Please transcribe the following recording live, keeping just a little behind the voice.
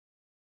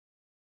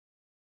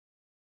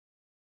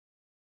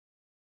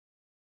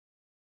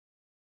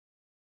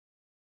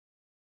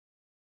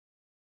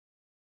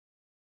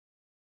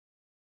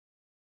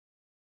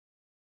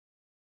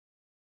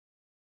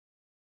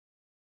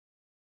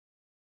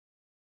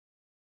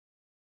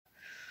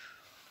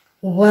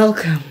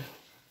Welcome.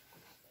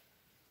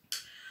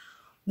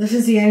 This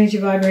is the energy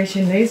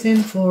vibration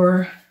lesson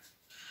for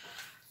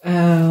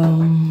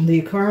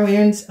the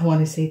Aquarians. I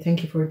want to say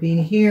thank you for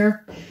being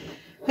here.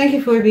 Thank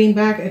you for being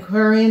back,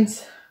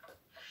 Aquarians.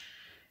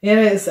 It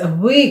is a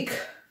week.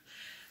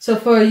 So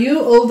for you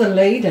older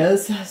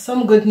ladies,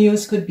 some good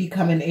news could be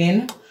coming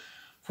in.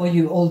 For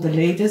you older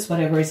ladies,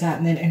 whatever is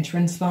happening and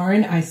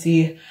transpiring, I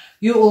see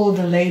you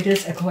older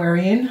ladies,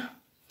 Aquarian,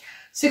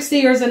 60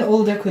 years and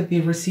older, could be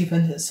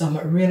receiving some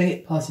really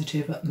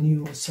positive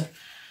news.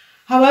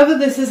 However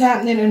this is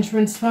happening and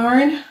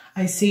transpiring,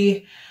 I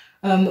see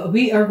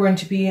we are going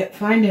to be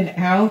finding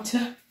out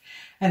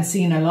and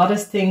seeing a lot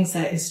of things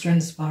that is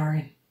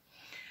transpiring.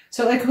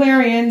 So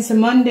Aquarians,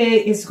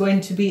 Monday is going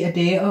to be a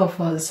day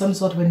of some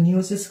sort of a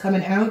news is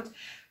coming out.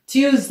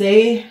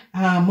 Tuesday,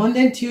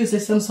 Monday and Tuesday,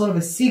 some sort of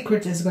a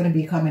secret is going to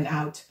be coming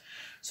out.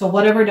 So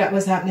whatever that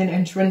was happening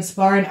and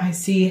transpiring, I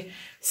see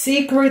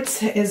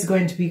secrets is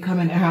going to be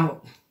coming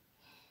out.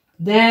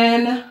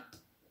 Then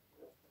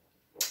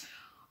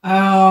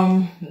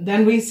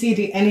we see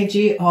the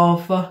energy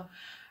of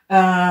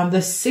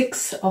the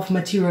 6 of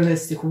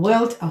materialistic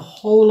wealth. A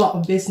whole lot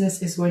of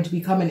business is going to be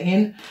coming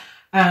in.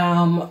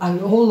 A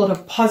whole lot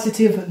of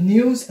positive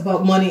news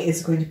about money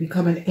is going to be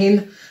coming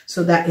in.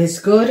 So that is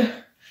good.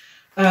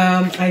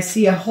 I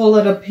see a whole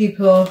lot of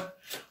people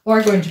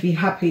are going to be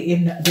happy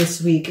in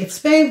this week. It's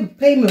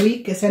payment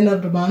week. It's end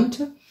of the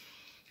month.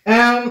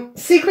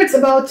 Secrets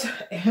about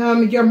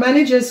your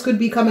managers could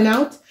be coming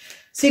out.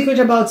 Secret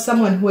about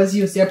someone who has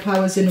used their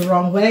powers in the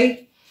wrong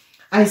way.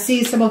 I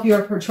see some of you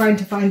are trying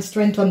to find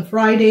strength on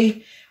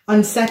Friday.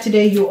 On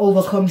Saturday, you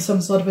overcome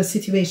some sort of a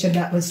situation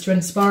that was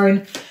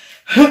transpiring.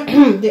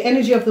 The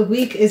energy of the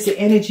week is the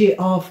energy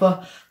of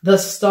the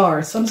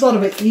star. Some sort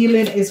of a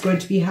healing is going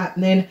to be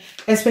happening,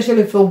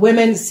 especially for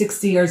women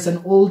 60 years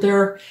and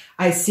older.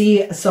 I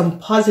see some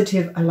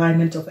positive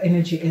alignment of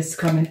energy is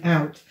coming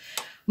out.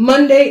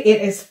 Monday,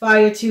 it is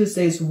fire.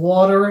 Tuesday is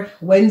water.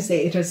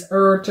 Wednesday, it is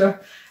earth.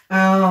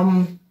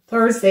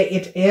 Thursday,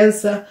 it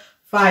is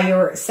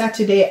fire.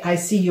 Saturday, I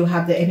see you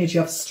have the energy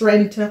of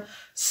strength.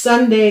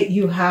 Sunday,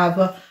 you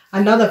have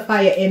another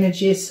fire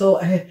energy.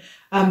 So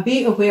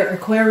be aware,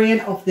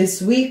 Aquarian, of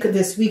this week.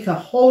 This week, a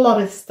whole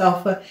lot of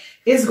stuff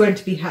is going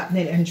to be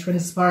happening and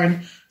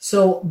transpiring.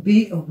 So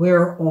be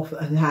aware of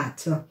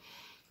that.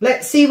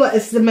 Let's see what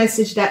is the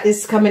message that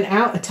is coming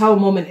out. A tower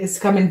moment is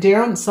coming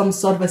down. Some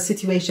sort of a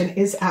situation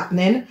is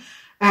happening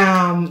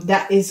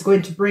that is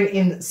going to bring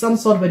in some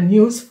sort of a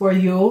news for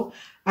you.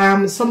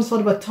 Some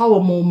sort of a tower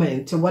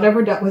moment,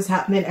 whatever that was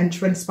happening and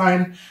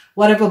transpiring,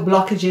 whatever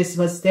blockages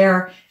was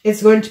there,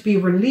 it's going to be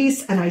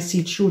released. And I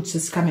see truths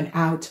is coming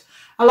out.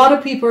 A lot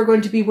of people are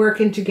going to be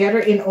working together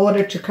in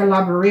order to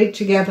collaborate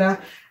together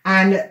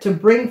and to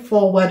bring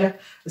forward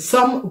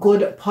some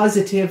good,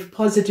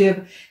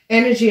 positive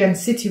energy and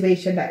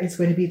situation that is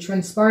going to be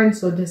transpiring.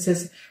 So this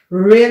is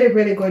really,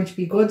 really going to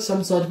be good.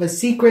 Some sort of a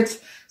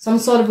secret, some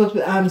sort of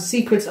a,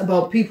 secrets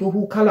about people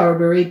who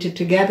collaborated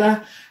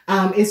together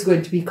is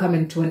going to be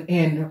coming to an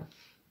end.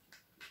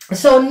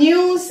 So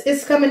news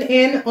is coming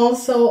in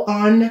also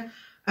on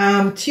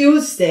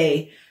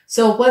Tuesday.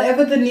 So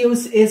whatever the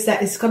news is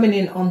that is coming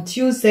in on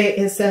Tuesday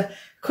is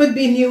could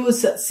be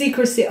news,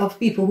 secrecy of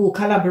people who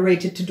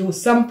collaborated to do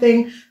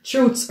something.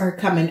 Truths are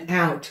coming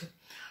out.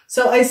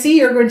 So I see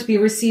you're going to be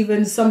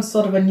receiving some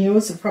sort of a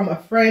news from a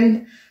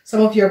friend.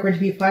 Some of you are going to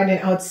be finding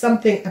out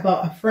something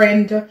about a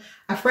friend.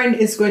 A friend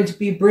is going to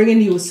be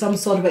bringing you some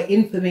sort of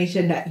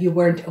information that you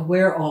weren't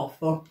aware of.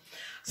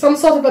 Some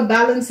sort of a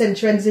balance and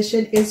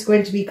transition is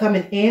going to be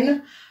coming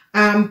in.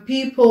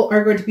 People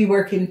are going to be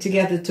working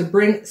together to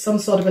bring some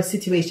sort of a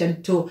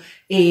situation to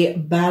a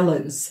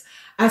balance.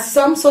 As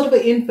some sort of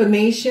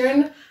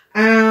information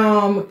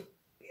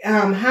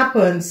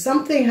happens,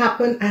 something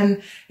happened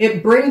and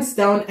it brings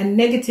down a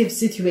negative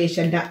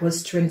situation that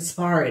was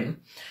transpiring.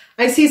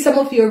 I see some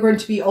of you are going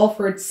to be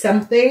offered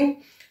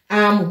something.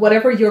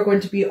 Whatever you're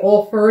going to be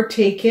offered,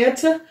 take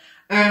it.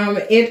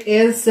 It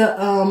is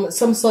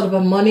some sort of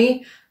a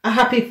money, a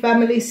happy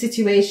family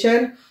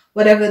situation.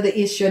 Whatever the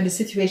issue and the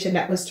situation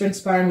that was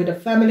transpiring with the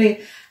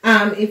family.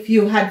 If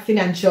you had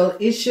financial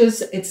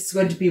issues, it's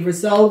going to be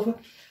resolved.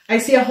 I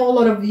see a whole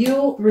lot of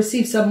you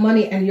receive some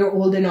money and you're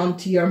holding on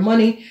to your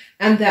money,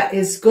 and that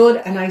is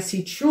good. And I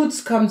see truths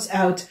comes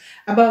out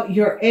about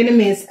your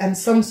enemies and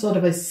some sort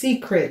of a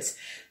secret.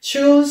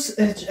 Truths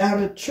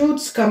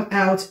come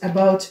out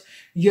about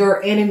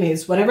your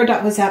enemies. Whatever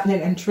that was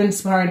happening and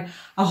transpiring,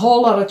 a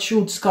whole lot of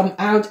truths come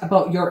out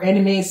about your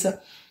enemies.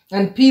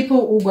 And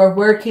people who were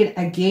working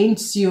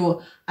against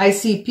you, I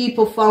see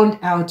people found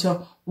out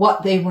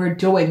what they were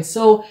doing.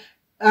 So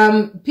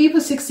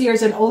people 60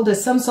 years and older,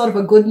 some sort of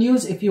a good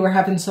news if you were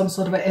having some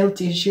sort of a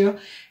health issue.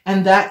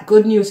 And that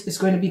good news is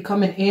going to be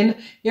coming in.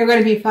 You're going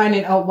to be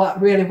finding out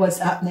what really was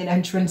happening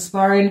and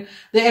transpiring.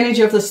 The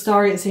energy of the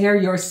star is here.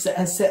 You're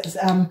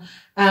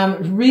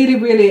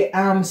really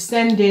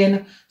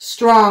standing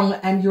strong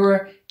and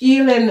you're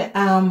healing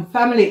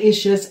family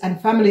issues and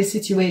family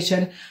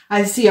situation.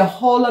 I see a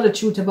whole lot of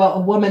truth about a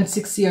woman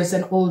 6 years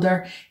and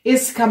older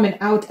is coming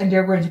out, and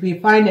they're going to be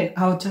finding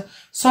out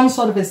some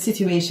sort of a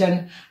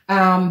situation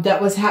that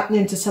was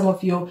happening to some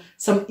of you.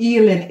 Some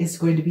healing is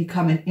going to be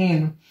coming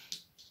in.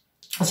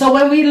 So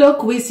when we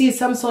look, we see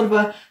some sort of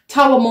a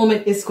tower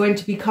moment is going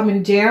to be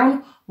coming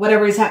down,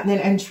 whatever is happening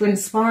and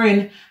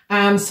transpiring.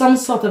 Some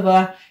sort of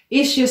a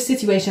issue,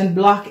 situation,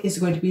 block is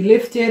going to be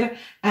lifted,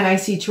 and I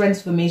see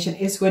transformation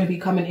is going to be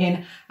coming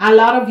in. A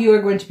lot of you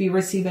are going to be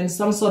receiving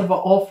some sort of an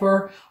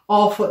offer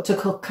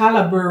to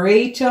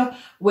collaborate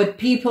with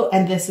people,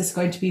 and this is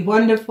going to be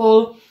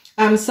wonderful.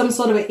 Some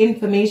sort of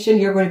information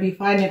you're going to be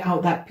finding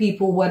out that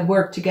people would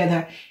work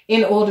together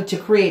in order to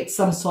create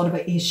some sort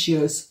of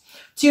issues.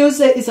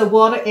 Tuesday is a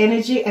water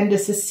energy, and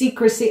this is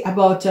secrecy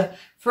about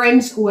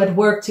friends who had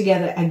worked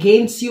together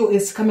against you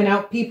is coming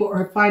out. People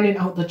are finding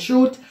out the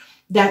truth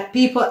that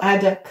people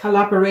had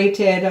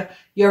collaborated,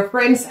 your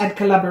friends had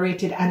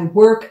collaborated and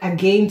work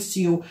against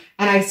you.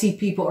 And I see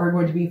people are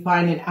going to be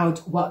finding out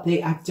what they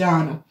have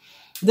done.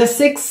 The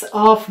 6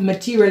 of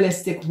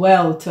materialistic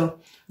wealth.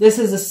 This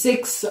is the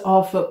 6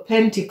 of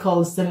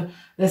Pentacles. The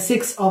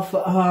 6 of,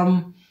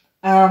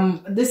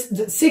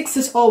 the 6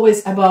 is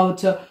always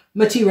about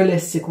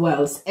materialistic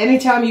wealth.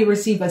 Anytime you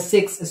receive a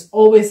 6, it's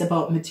always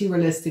about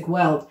materialistic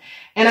wealth.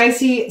 And I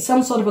see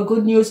some sort of a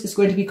good news is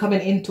going to be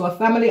coming into a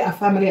family. A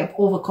family have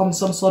overcome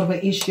some sort of an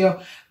issue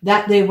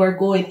that they were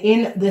going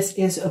in. This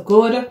is a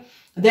good.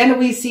 Then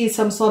we see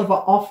some sort of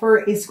an offer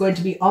is going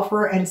to be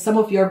offered, and some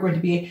of you are going to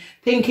be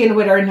thinking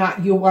whether or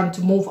not you want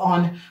to move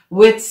on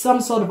with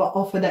some sort of an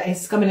offer that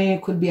is coming in.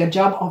 It could be a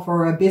job offer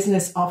or a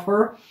business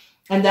offer,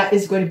 and that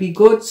is going to be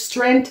good.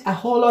 Strength, a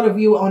whole lot of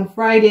you on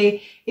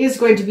Friday is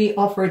going to be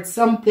offered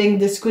something.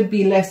 This could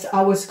be less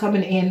hours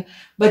coming in,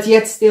 but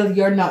yet still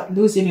you're not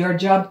losing your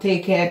job.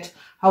 Take it,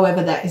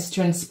 however that is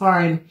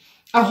transpiring.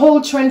 A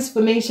whole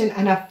transformation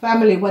and a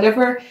family,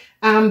 whatever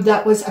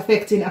that was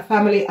affecting a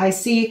family. I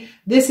see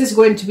this is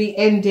going to be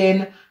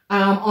ending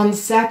on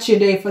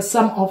Saturday for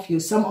some of you.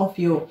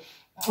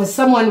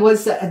 Someone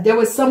was, there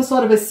was some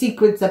sort of a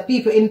secret that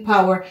people in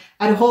power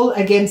had hold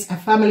against a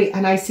family,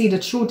 and I see the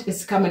truth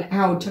is coming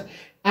out,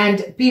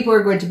 and people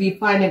are going to be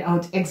finding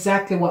out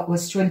exactly what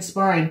was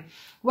transpiring.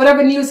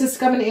 Whatever news is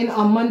coming in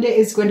on Monday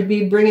is going to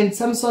be bringing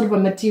some sort of a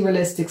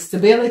materialistic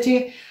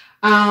stability.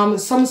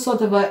 Some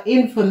sort of a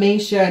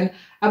information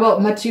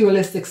about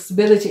materialistic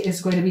stability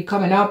is going to be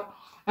coming up.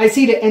 I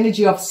see the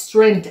energy of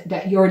strength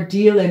that you're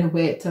dealing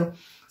with.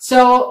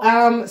 So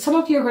some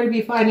of you are going to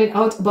be finding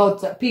out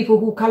about people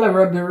who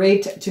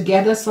collaborate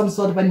together, some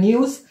sort of a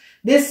news.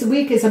 This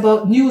week is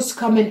about news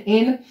coming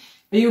in.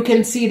 You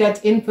can see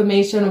that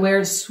information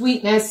where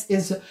sweetness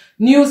is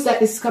news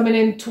that is coming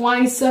in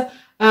twice,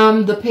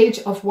 the page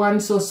of 1.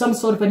 So some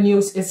sort of a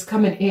news is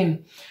coming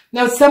in.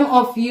 Now, some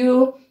of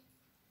you,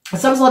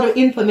 some sort of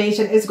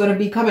information is going to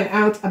be coming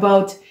out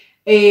about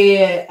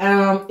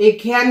a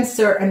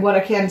cancer and what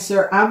a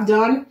cancer have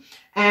done,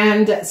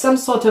 and some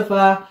sort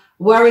of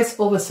worries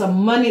over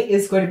some money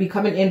is going to be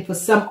coming in for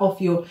some of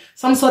you.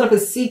 Some sort of a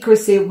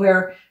secrecy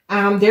where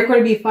they're going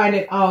to be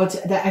finding out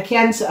that a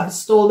cancer have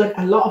stolen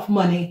a lot of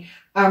money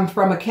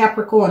from a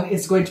Capricorn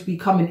is going to be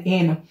coming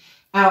in,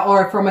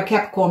 or from a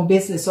Capricorn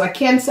business. So a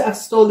cancer have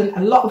stolen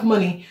a lot of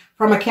money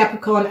from a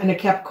Capricorn and a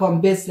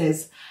Capricorn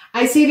business.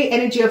 I see the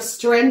energy of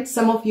strength.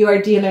 Some of you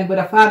are dealing with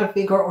a father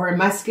figure or a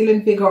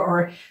masculine figure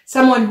or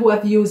someone who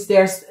have used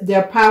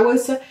their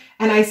powers.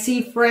 And I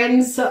see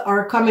friends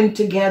are coming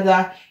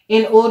together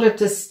in order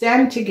to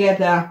stand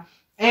together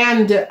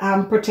and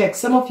protect.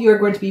 Some of you are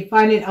going to be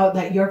finding out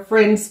that your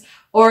friends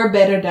are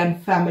better than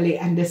family,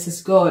 and this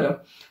is good.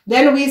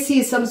 Then we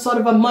see some sort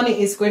of a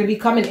money is going to be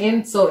coming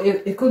in. So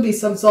it could be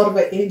some sort of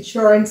an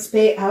insurance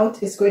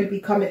payout is going to be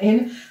coming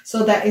in.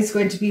 So that is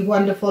going to be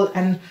wonderful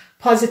and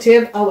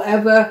positive.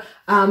 However,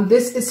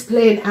 this is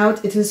playing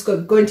out. It is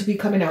going to be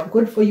coming out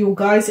good for you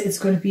guys. It's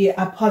going to be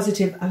a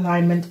positive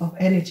alignment of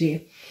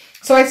energy.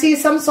 So I see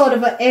some sort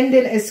of an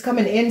ending is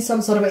coming in.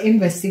 Some sort of an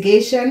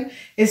investigation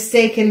is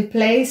taking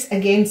place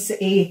against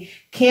a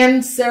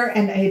Cancer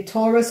and a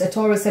Taurus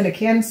and a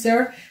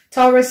Cancer,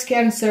 Taurus,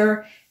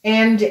 Cancer,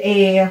 and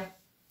a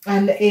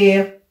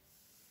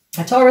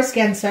Taurus,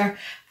 Cancer,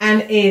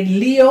 and a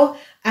Leo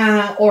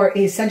or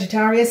a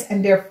Sagittarius,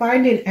 and they're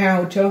finding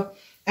out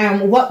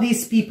what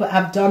these people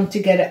have done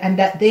together and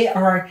that they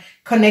are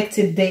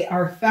connected. They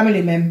are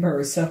family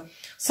members.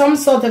 Some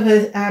sort of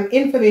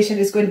information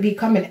is going to be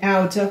coming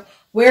out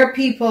where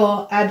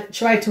people had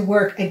tried to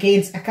work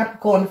against a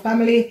Capricorn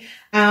family.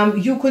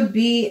 You could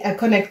be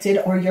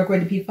connected, or you're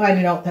going to be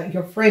finding out that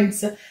your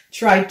friends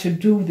tried to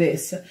do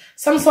this.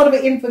 Some sort of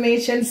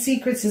information,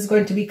 secrets is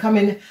going to be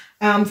coming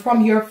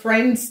from your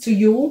friends to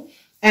you.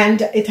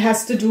 And it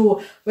has to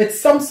do with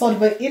some sort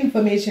of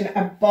information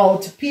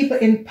about people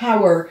in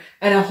power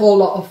and a whole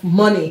lot of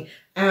money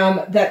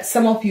that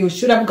some of you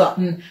should have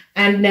gotten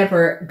and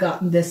never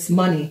gotten this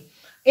money.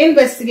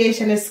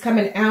 investigation is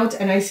coming out,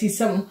 and I see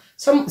some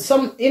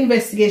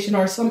investigation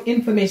or some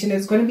information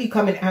is going to be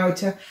coming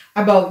out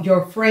about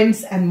your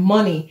friends and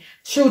money.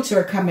 Truths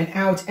are coming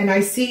out, and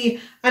I see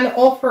an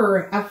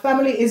offer. A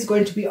family is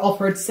going to be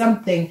offered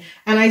something,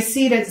 and I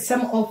see that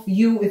some of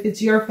you, if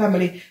it's your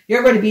family,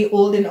 you're going to be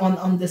holding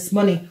on this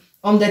money,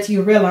 on that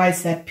you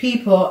realize that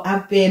people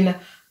have been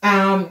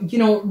you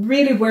know,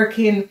 really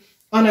working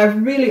on a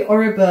really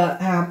horrible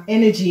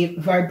energy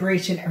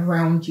vibration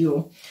around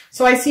you.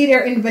 So I see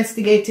they're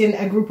investigating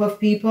a group of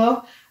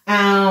people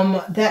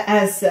that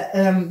has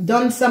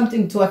done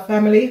something to a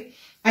family.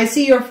 I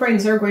see your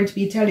friends are going to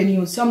be telling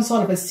you some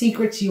sort of a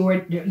secret you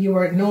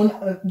were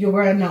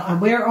not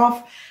aware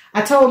of.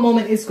 A tower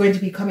moment is going to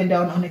be coming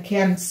down on a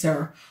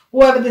Cancer.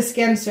 Whoever this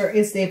Cancer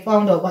is, they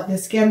found out what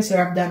this Cancer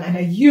have done, and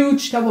a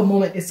huge tower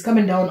moment is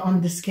coming down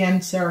on this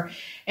Cancer.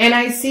 And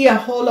I see a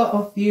whole lot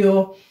of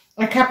you.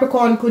 A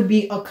Capricorn could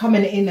be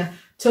coming in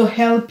to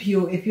help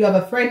you. If you have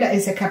a friend that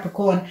is a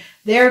Capricorn,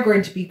 they're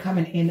going to be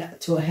coming in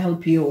to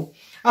help you.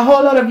 A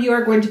whole lot of you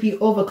are going to be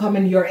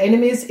overcoming your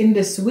enemies in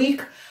this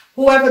week.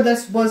 Whoever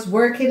this was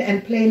working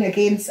and playing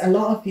against a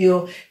lot of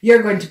you,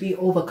 you're going to be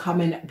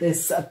overcoming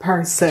this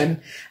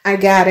person. I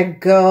gotta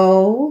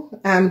go.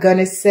 I'm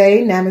gonna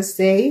say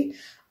namaste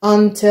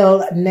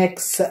until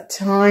next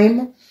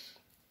time.